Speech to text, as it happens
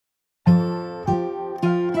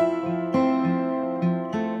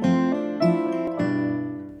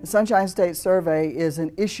Sunshine State Survey is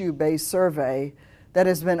an issue-based survey that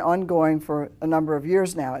has been ongoing for a number of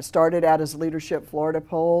years now. It started out as a Leadership Florida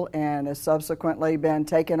poll and has subsequently been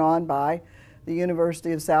taken on by the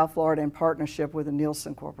University of South Florida in partnership with the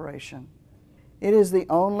Nielsen Corporation. It is the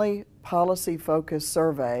only policy-focused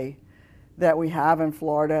survey that we have in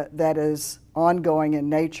Florida that is ongoing in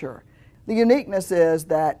nature. The uniqueness is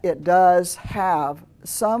that it does have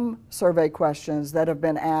some survey questions that have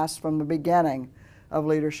been asked from the beginning of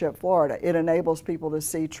Leadership Florida. It enables people to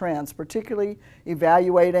see trends, particularly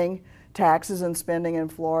evaluating taxes and spending in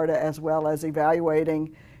Florida, as well as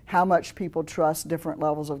evaluating how much people trust different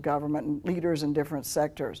levels of government and leaders in different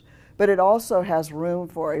sectors. But it also has room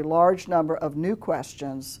for a large number of new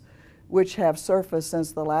questions which have surfaced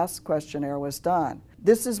since the last questionnaire was done.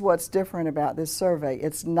 This is what's different about this survey.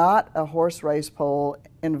 It's not a horse race poll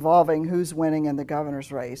involving who's winning in the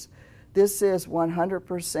governor's race. This is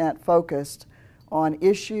 100% focused on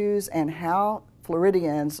issues and how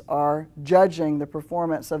Floridians are judging the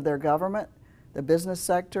performance of their government, the business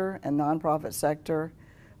sector, and nonprofit sector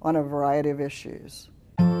on a variety of issues.